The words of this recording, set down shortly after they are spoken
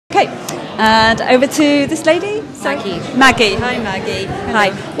Okay, and over to this lady. Maggie. Maggie. Hi, Maggie. Hi.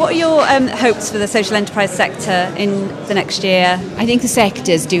 What are your hopes for the social enterprise sector in the next year? I think the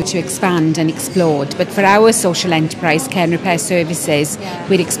sector is due to expand and explode, but for our social enterprise care and repair services,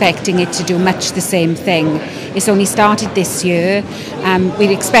 we're expecting it to do much the same thing. It's only started this year.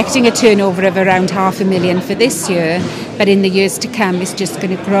 We're expecting a turnover of around 500,000 for this year, but in the years to come, it's just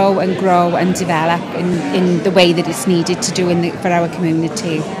going to grow and grow and develop in the way that it's needed to do for our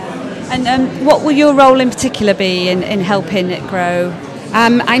community. And what will your role in particular be in helping it grow?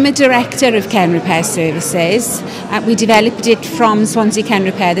 I'm a director of care and repair services. We developed it from Swansea Care and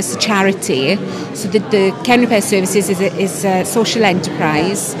Repair. This is a charity. So the care and repair services is a social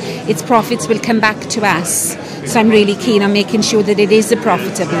enterprise. Its profits will come back to us. So I'm really keen on making sure that it is a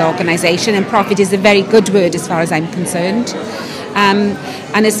profitable organisation, and profit is a very good word as far as I'm concerned.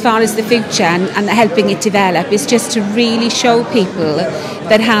 And as far as the future and helping it develop is just to really show people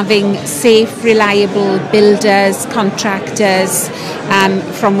that having safe, reliable builders, contractors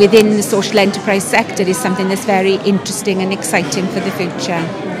from within the social enterprise sector is something that's very interesting and exciting for the future.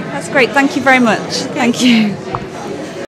 That's great. Thank you very much. Thank you.